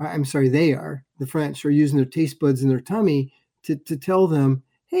tummy. The French are using their taste buds in their tummy to tell them,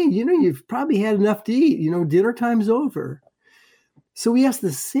 hey, you've probably had enough to eat, dinner time's over. So we asked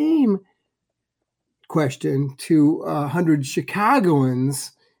the same question to 100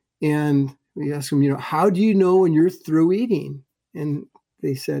 Chicagoans, and we asked them, how do you know when you're through eating? And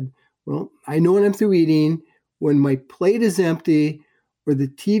they said, Well, I know when I'm through eating, when my plate is empty or the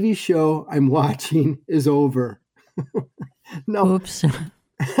TV show I'm watching is over. No. Oops.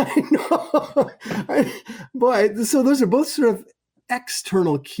 I know. But so those are both sort of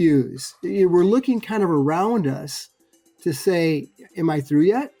external cues. We're looking kind of around us to say, am I through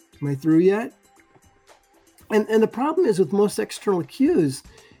yet? Am I through yet? And the problem is with most external cues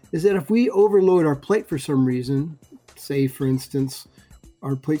is that if we overload our plate for some reason, say, for instance,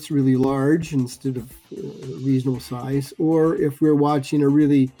 our plate's really large instead of reasonable size, or if we're watching a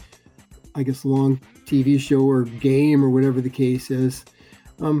really, long TV show or game or whatever the case is,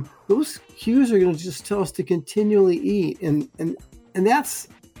 those cues are going to just tell us to continually eat. And that's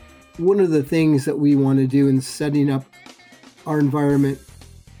one of the things that we want to do in setting up our environment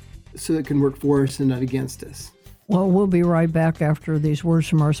so it can work for us and not against us. Well, we'll be right back after these words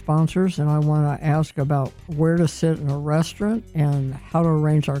from our sponsors, and I want to ask about where to sit in a restaurant and how to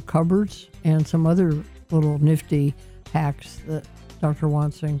arrange our cupboards and some other little nifty hacks that Dr.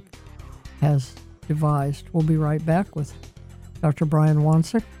 Wansink has devised. We'll be right back with Dr. Brian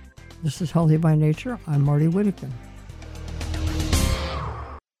Wansink. This is Healthy by Nature. I'm Marty Whittekin.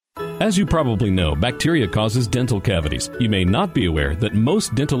 As you probably know, bacteria causes dental cavities. You may not be aware that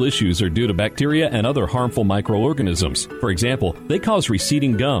most dental issues are due to bacteria and other harmful microorganisms. For example, they cause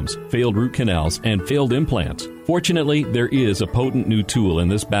receding gums, failed root canals, and failed implants. Fortunately, there is a potent new tool in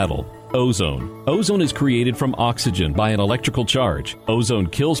this battle: ozone. Ozone is created from oxygen by an electrical charge. Ozone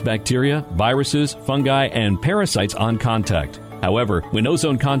kills bacteria, viruses, fungi, and parasites on contact. However, when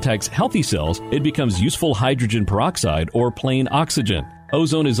ozone contacts healthy cells, it becomes useful hydrogen peroxide or plain oxygen.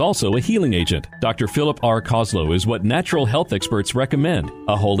 Ozone is also a healing agent. Dr. Philip R. Koslow is what natural health experts recommend: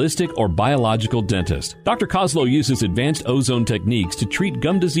 a holistic or biological dentist. Dr. Koslow uses advanced ozone techniques to treat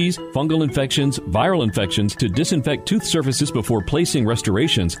gum disease, fungal infections, viral infections, to disinfect tooth surfaces before placing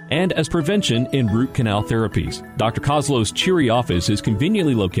restorations, and as prevention in root canal therapies. Dr. Koslow's cheery office is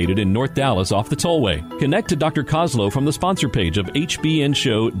conveniently located in North Dallas off the Tollway. Connect to Dr. Koslow from the sponsor page of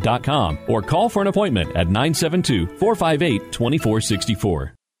hbnshow.com or call for an appointment at 972-458-2464.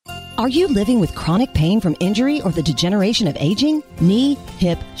 Are you living with chronic pain from injury or the degeneration of aging? Knee,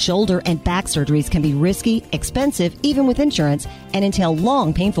 hip, shoulder, and back surgeries can be risky, expensive, even with insurance, and entail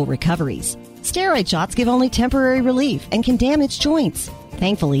long, painful recoveries. Steroid shots give only temporary relief and can damage joints.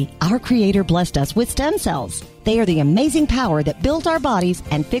 Thankfully, our Creator blessed us with stem cells. They are the amazing power that built our bodies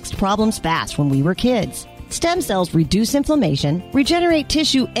and fixed problems fast when we were kids. Stem cells reduce inflammation, regenerate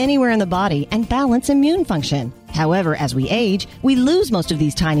tissue anywhere in the body, and balance immune function. However, as we age, we lose most of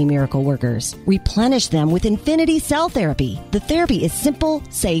these tiny miracle workers. Replenish them with Infinity Cell Therapy. The therapy is simple,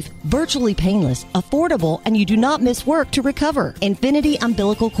 safe, virtually painless, affordable, and you do not miss work to recover. Infinity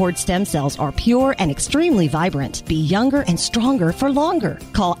umbilical cord stem cells are pure and extremely vibrant. Be younger and stronger for longer.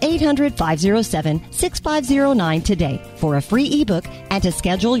 Call 800-507-6509 today for a free ebook and to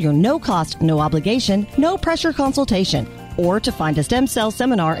schedule your no-cost, no-obligation, no-pressure consultation, or to find a stem cell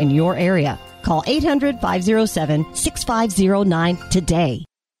seminar in your area. Call 800-507-6509 today.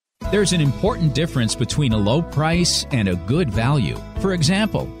 There's an important difference between a low price and a good value. For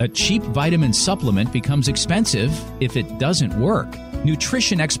example, a cheap vitamin supplement becomes expensive if it doesn't work.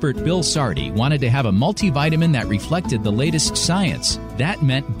 Nutrition expert Bill Sardi wanted to have a multivitamin that reflected the latest science. That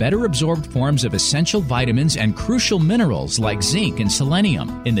meant better absorbed forms of essential vitamins and crucial minerals like zinc and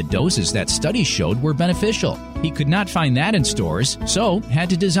selenium in the doses that studies showed were beneficial. He could not find that in stores, so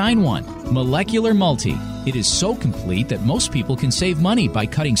had to design one. Molecular Multi. It is so complete that most people can save money by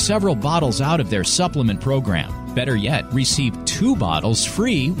cutting several bottles out of their supplement program. Better yet, receive 2 bottles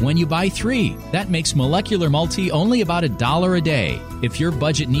free when you buy 3. That makes Molecular Multi only about $1 a day. If your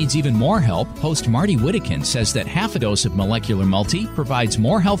budget needs even more help, host Marty Whittekin says that half a dose of Molecular Multi provides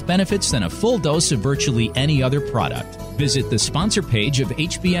more health benefits than a full dose of virtually any other product. Visit the sponsor page of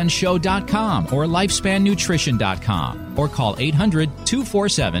hbnshow.com or lifespannutrition.com or call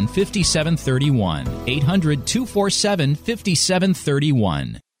 800-247-5731.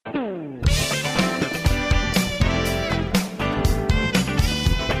 800-247-5731.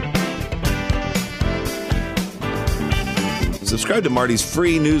 Subscribe to Marty's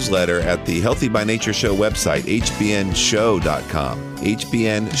free newsletter at the Healthy by Nature Show website, hbnshow.com.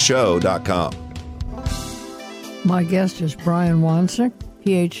 hbnshow.com. My guest is Brian Wansink,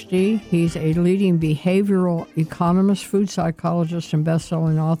 PhD. He's a leading behavioral economist, food psychologist, and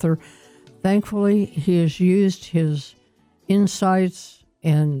best-selling author. Thankfully, he has used his insights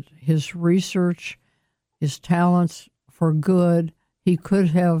and his research, his talents for good. He could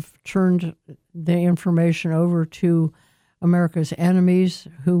have turned the information over to America's enemies,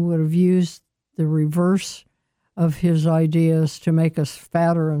 who would have used the reverse of his ideas to make us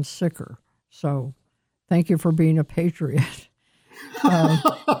fatter and sicker. So thank you for being a patriot.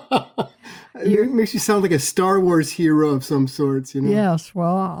 It makes you sound like a Star Wars hero of some sorts, you know? Yes,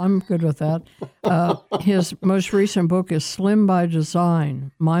 well, I'm good with that. His most recent book is Slim by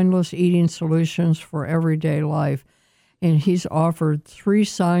Design, Mindless Eating Solutions for Everyday Life. And he's offered 3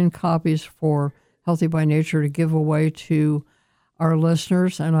 signed copies for Healthy by Nature to give away to our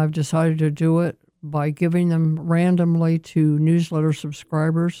listeners. And I've decided to do it by giving them randomly to newsletter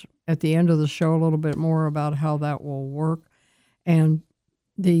subscribers. At the end of the show, a little bit more about how that will work. And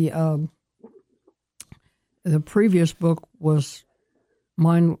the previous book was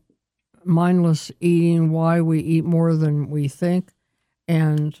Mindless Eating, Why We Eat More Than We Think.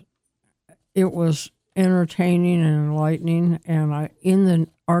 And it was entertaining and enlightening. And in the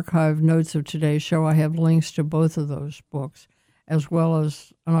archive notes of today's show, I have links to both of those books, as well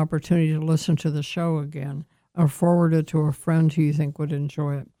as an opportunity to listen to the show again or forward it to a friend who you think would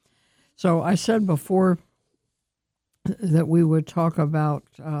enjoy it. So I said before that we would talk about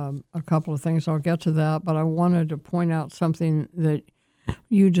a couple of things. I'll get to that, but I wanted to point out something that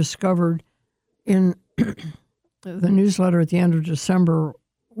you discovered in the newsletter at the end of December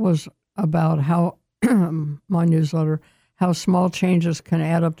was about how, my newsletter, how small changes can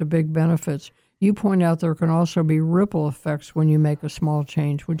add up to big benefits. You point out there can also be ripple effects when you make a small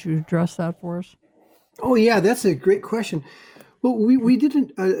change. Would you address that for us? Oh, yeah, that's a great question. Well, we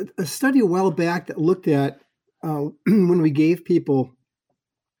did a study a while back that looked at when we gave people,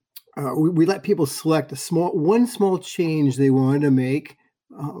 we let people select one small change they wanted to make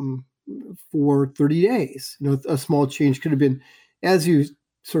for 30 days. You know, a small change could have been, as you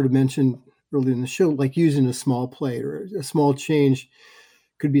sort of mentioned earlier in the show, like using a small plate, or a small change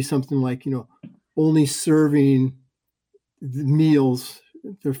could be something like, you know, only serving the meals,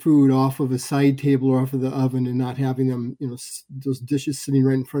 their food off of a side table or off of the oven, and not having them, you know, those dishes sitting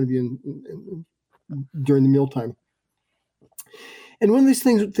right in front of you during the mealtime. And one of these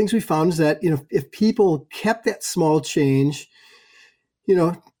things we found is that, you know, if people kept that small change, you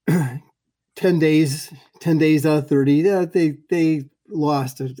know, 10 days out of 30, they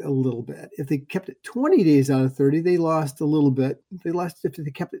lost a little bit. If they kept it 20 days out of 30, they lost a little bit. If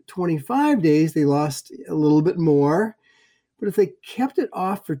they kept it 25 days, they lost a little bit more. But if they kept it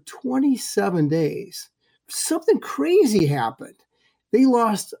off for 27 days, something crazy happened. They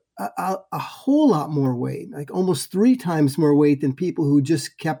lost a whole lot more weight, like almost 3 times more weight than people who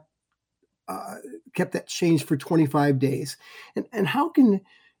just kept that change for 25 days. And how can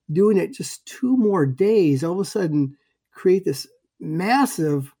doing it just 2 more days all of a sudden create this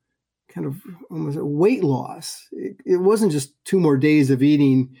massive kind of almost a weight loss? It wasn't just 2 more days of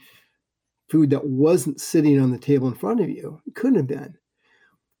eating food that wasn't sitting on the table in front of you. It couldn't have been.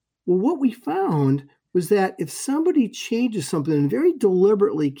 Well, what we found was that if somebody changes something and very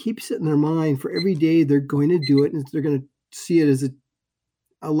deliberately keeps it in their mind for every day they're going to do it, and they're going to see it as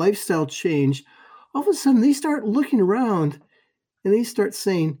a lifestyle change, all of a sudden they start looking around and they start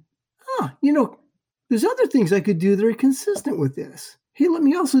saying, you know, there's other things I could do that are consistent with this. Hey, let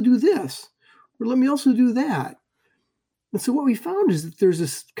me also do this, or let me also do that. And so what we found is that there's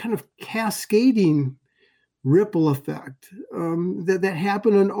this kind of cascading ripple effect that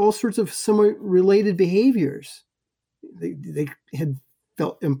happened on all sorts of somewhat related behaviors. They had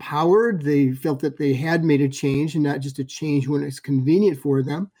felt empowered. They felt that they had made a change, and not just a change when it's convenient for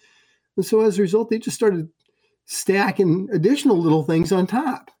them. And so as a result, they just started stacking additional little things on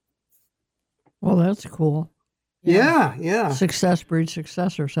top. Well, that's cool. Yeah. Success breeds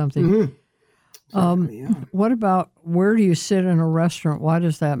success or something. Mm-hmm. Exactly, What about, where do you sit in a restaurant? Why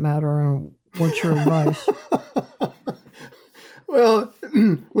does that matter? And what's your advice? Well,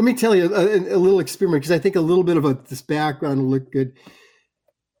 let me tell you a little experiment, because I think a little bit of this background will look good.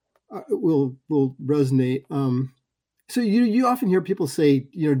 Will resonate. So you often hear people say,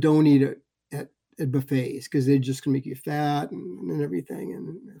 you know, don't eat at buffets because they're just going to make you fat and everything,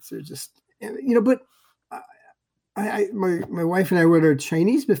 and they're just, you know. But my wife and I were at a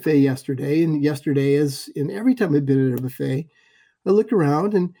Chinese buffet yesterday, and every time I've been at a buffet, I look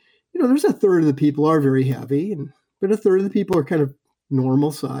around and, you know, there's a third of the people are very heavy, but a third of the people are kind of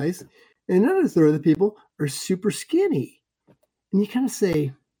normal size, and another third of the people are super skinny. And you kind of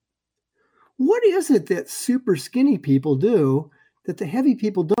say, what is it that super skinny people do that the heavy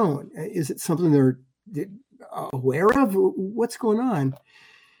people don't? Is it something they're aware of? What's going on?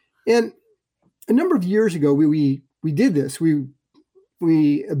 And a number of years ago, we did this.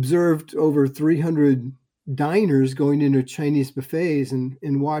 We observed over 300 diners going into Chinese buffets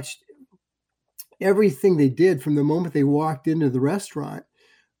and watched everything they did from the moment they walked into the restaurant.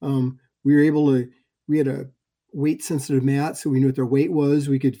 We had weight-sensitive mat, so we knew what their weight was.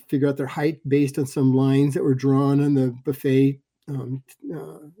 We could figure out their height based on some lines that were drawn on the buffet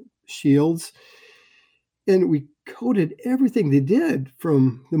shields. And we coded everything they did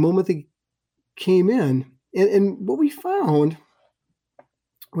from the moment they came in. And what we found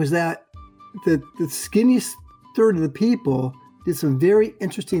was that the skinniest third of the people did some very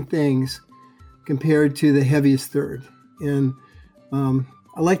interesting things compared to the heaviest third. And I'd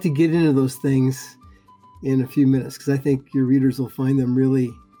like to get into those things in a few minutes because I think your readers will find them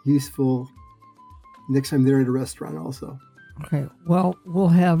really useful next time they're at a restaurant also. Okay, well, we'll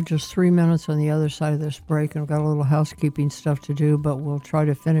have just 3 minutes on the other side of this break, and I've got a little housekeeping stuff to do, but we'll try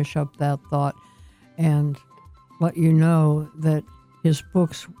to finish up that thought and let you know that his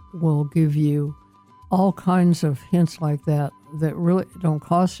books will give you all kinds of hints like that really don't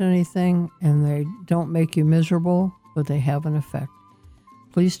cost anything and they don't make you miserable, but they have an effect.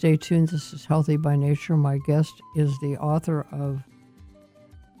 Please stay tuned. This is Healthy by Nature. My guest is the author of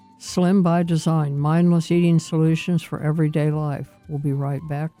Slim by Design, Mindless Eating Solutions for Everyday Life. We'll be right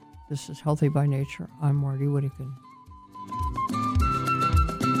back. This is Healthy by Nature. I'm Marty Whittekin.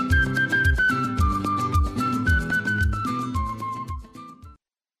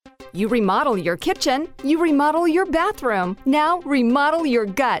 You remodel your kitchen, you remodel your bathroom. Now remodel your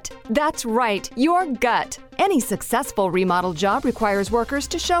gut. That's right, your gut. Any successful remodel job requires workers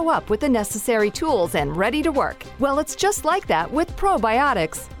to show up with the necessary tools and ready to work. Well, it's just like that with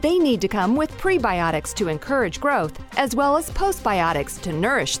probiotics. They need to come with prebiotics to encourage growth, as well as postbiotics to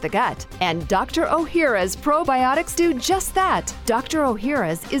nourish the gut. And Dr. Ohhira's probiotics do just that. Dr.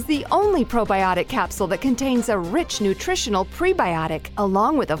 Ohhira's is the only probiotic capsule that contains a rich nutritional prebiotic,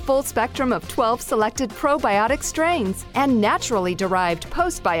 along with a full spectrum of 12 selected probiotic strains and naturally derived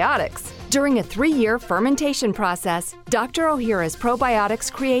postbiotics. During a 3-year fermentation process, Dr. Ohhira's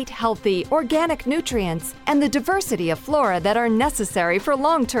probiotics create healthy, organic nutrients and the diversity of flora that are necessary for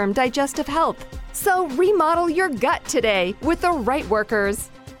long-term digestive health. So remodel your gut today with the right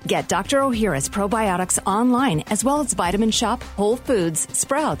workers. Get Dr. Ohhira's probiotics online, as well as Vitamin Shop, Whole Foods,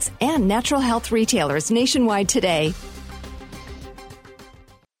 Sprouts, and natural health retailers nationwide today.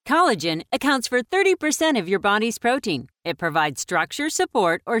 Collagen accounts for 30% of your body's protein. It provides structure,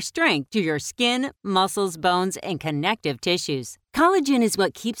 support, or strength to your skin, muscles, bones, and connective tissues. Collagen is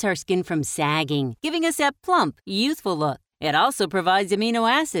what keeps our skin from sagging, giving us that plump, youthful look. It also provides amino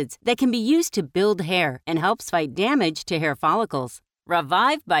acids that can be used to build hair and helps fight damage to hair follicles.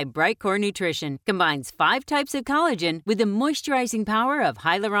 Revive by Brightcore Nutrition combines 5 types of collagen with the moisturizing power of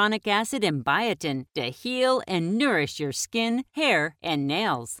hyaluronic acid and biotin to heal and nourish your skin, hair, and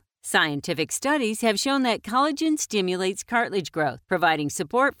nails. Scientific studies have shown that collagen stimulates cartilage growth, providing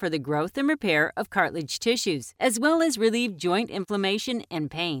support for the growth and repair of cartilage tissues, as well as relieve joint inflammation and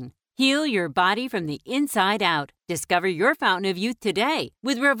pain. Heal your body from the inside out. Discover your fountain of youth today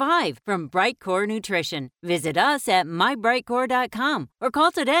with Revive from Brightcore Nutrition. Visit us at mybrightcore.com or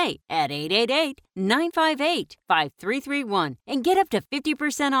call today at 888-958-5331 and get up to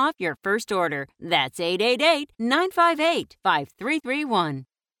 50% off your first order. That's 888-958-5331.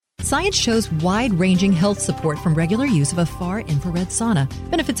 Science shows wide-ranging health support from regular use of a far-infrared sauna.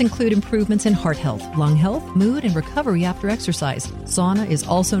 Benefits include improvements in heart health, lung health, mood, and recovery after exercise. Sauna is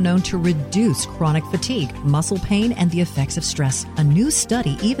also known to reduce chronic fatigue, muscle pain, and the effects of stress. A new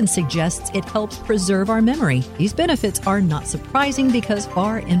study even suggests it helps preserve our memory. These benefits are not surprising because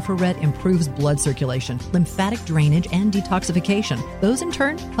far-infrared improves blood circulation, lymphatic drainage, and detoxification. Those in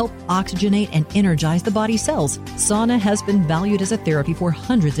turn help oxygenate and energize the body's cells. Sauna has been valued as a therapy for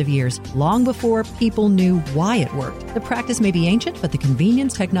hundreds of years, long before people knew why it worked. The practice may be ancient, but the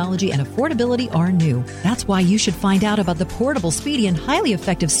convenience, technology, and affordability are new. That's why you should find out about the portable, speedy, and highly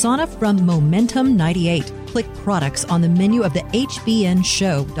effective sauna from Momentum 98. Click products on the menu of the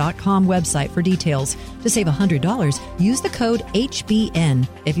hbnshow.com website for details. To save $100, use the code HBN.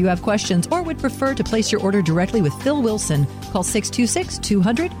 If you have questions or would prefer to place your order directly with Phil Wilson, call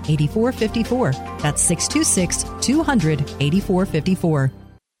 626-200-8454. That's 626-200-8454.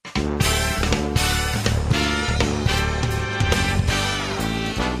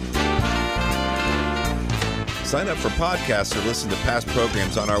 Sign up for podcasts or listen to past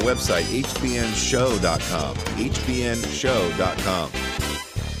programs on our website, hbnshow.com. hbnshow.com.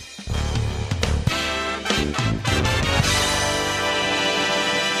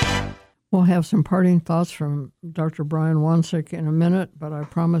 We'll have some parting thoughts from Dr. Brian Wansink in a minute, but I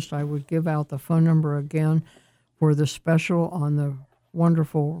promised I would give out the phone number again for the special on the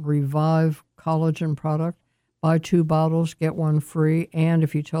wonderful Revive collagen product. Buy 2 bottles, get 1 free, and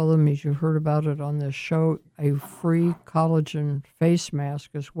if you tell them, as you heard about it on this show, a free collagen face mask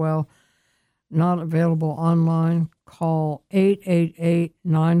as well. not available online, call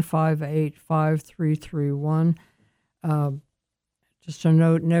 888-958-5331. Just a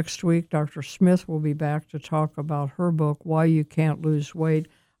note, next week, Dr. Smith will be back to talk about her book, Why You Can't Lose Weight.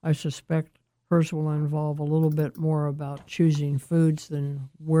 I suspect hers will involve a little bit more about choosing foods than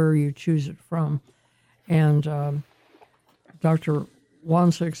where you choose it from. And Dr.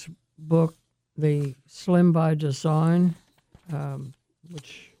 Wansyk's book, The Slim by Design,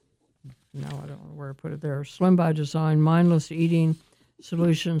 which now I don't know where I put it there, Slim by Design, Mindless Eating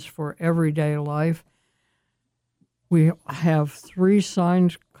Solutions for Everyday Life. We have 3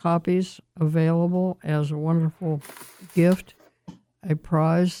 signed copies available as a wonderful gift, a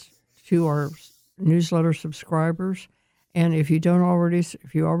prize to our newsletter subscribers. And if you already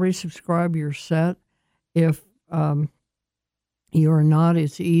subscribe, you're set. If you're not,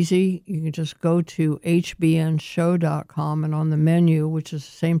 it's easy. You can just go to hbnshow.com, and on the menu, which is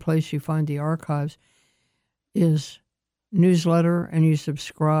the same place you find the archives, is newsletter, and you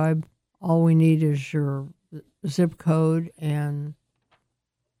subscribe. All we need is your zip code, and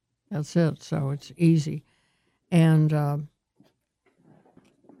that's it. So it's easy. And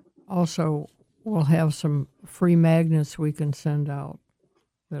also, we'll have some free magnets we can send out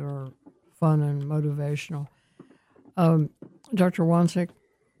that are fun and motivational. Dr. Wansyk,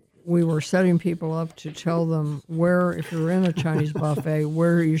 we were setting people up to tell them where, if you're in a Chinese buffet,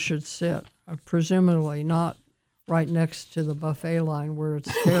 where you should sit. Presumably not right next to the buffet line where it's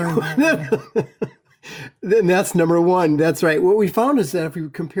staring at you. Then that's number one. That's right. What we found is that if we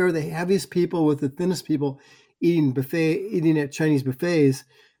compare the heaviest people with the thinnest people eating at Chinese buffets,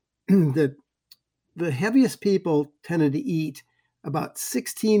 that the heaviest people tended to eat about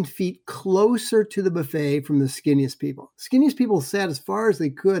 16 feet closer to the buffet from the skinniest people. Skinniest people sat as far as they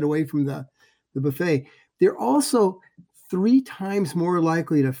could away from the buffet. They're also 3 times more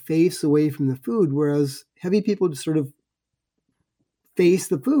likely to face away from the food, whereas heavy people just sort of face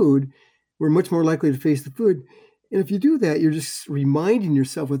the food. We're much more likely to face the food. And if you do that, you're just reminding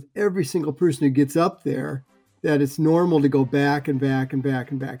yourself with every single person who gets up there that it's normal to go back and back and back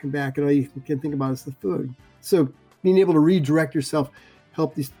and back and back, and all you can think about is the food. So being able to redirect yourself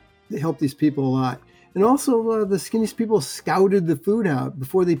help these people a lot. And also the skinniest people scouted the food out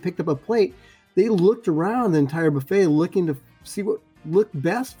before they picked up a plate. They looked around the entire buffet looking to see what looked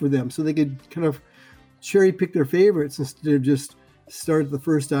best for them so they could kind of cherry pick their favorites instead of just start at the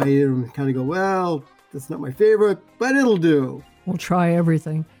first item and kind of go, well, that's not my favorite, but it'll do. We'll try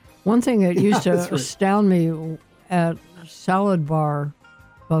everything. One thing that used to astound me at salad bar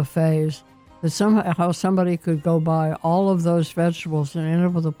buffets is somehow somebody could go buy all of those vegetables and end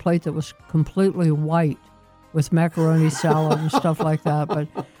up with a plate that was completely white with macaroni salad and stuff like that. But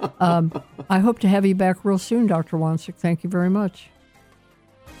I hope to have you back real soon, Dr. Wansyk. Thank you very much.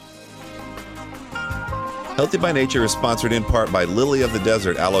 Healthy by Nature is sponsored in part by Lily of the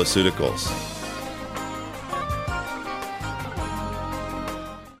Desert Alloceuticals.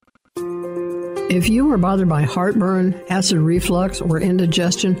 If you are bothered by heartburn, acid reflux, or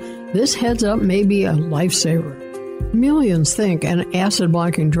indigestion, this heads up may be a lifesaver. Millions think an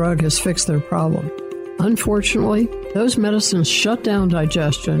acid-blocking drug has fixed their problem. Unfortunately, those medicines shut down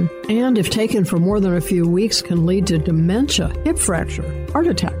digestion and, if taken for more than a few weeks, can lead to dementia, hip fracture, heart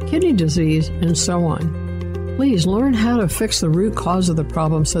attack, kidney disease, and so on. Please learn how to fix the root cause of the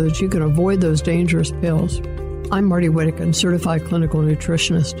problem so that you can avoid those dangerous pills. I'm Marty Whittakin, certified clinical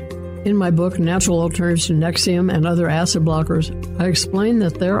nutritionist. In my book, Natural Alternatives to Nexium and Other Acid Blockers, I explain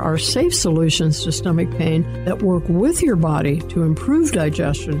that there are safe solutions to stomach pain that work with your body to improve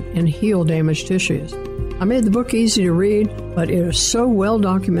digestion and heal damaged tissues. I made the book easy to read, but it is so well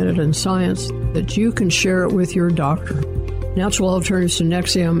documented in science that you can share it with your doctor. Natural Alternatives to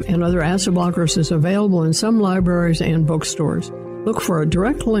Nexium and Other Acid Blockers is available in some libraries and bookstores. Look for a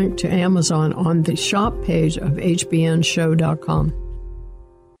direct link to Amazon on the shop page of hbnshow.com.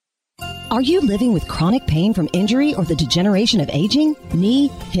 Are you living with chronic pain from injury or the degeneration of aging? Knee,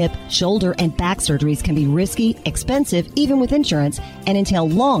 hip, shoulder, and back surgeries can be risky, expensive, even with insurance, and entail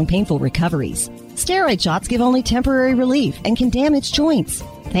long, painful recoveries. Steroid shots give only temporary relief and can damage joints.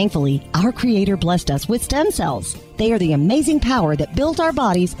 Thankfully, our Creator blessed us with stem cells. They are the amazing power that built our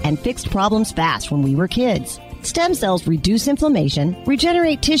bodies and fixed problems fast when we were kids. Stem cells reduce inflammation,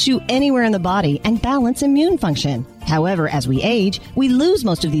 regenerate tissue anywhere in the body, and balance immune function. However, as we age, we lose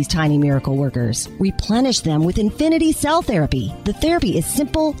most of these tiny miracle workers. Replenish them with Infinity Cell Therapy. The therapy is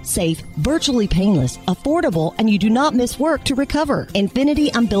simple, safe, virtually painless, affordable, and you do not miss work to recover.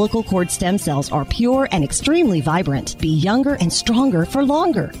 Infinity umbilical cord stem cells are pure and extremely vibrant. Be younger and stronger for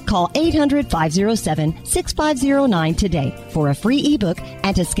longer. Call 800-507-6509 today for a free ebook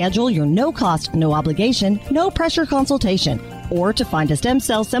and to schedule your no-cost, no-obligation, no-pressure consultation, or to find a stem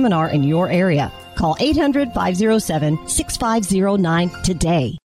cell seminar in your area. Call 800-507-6509 today.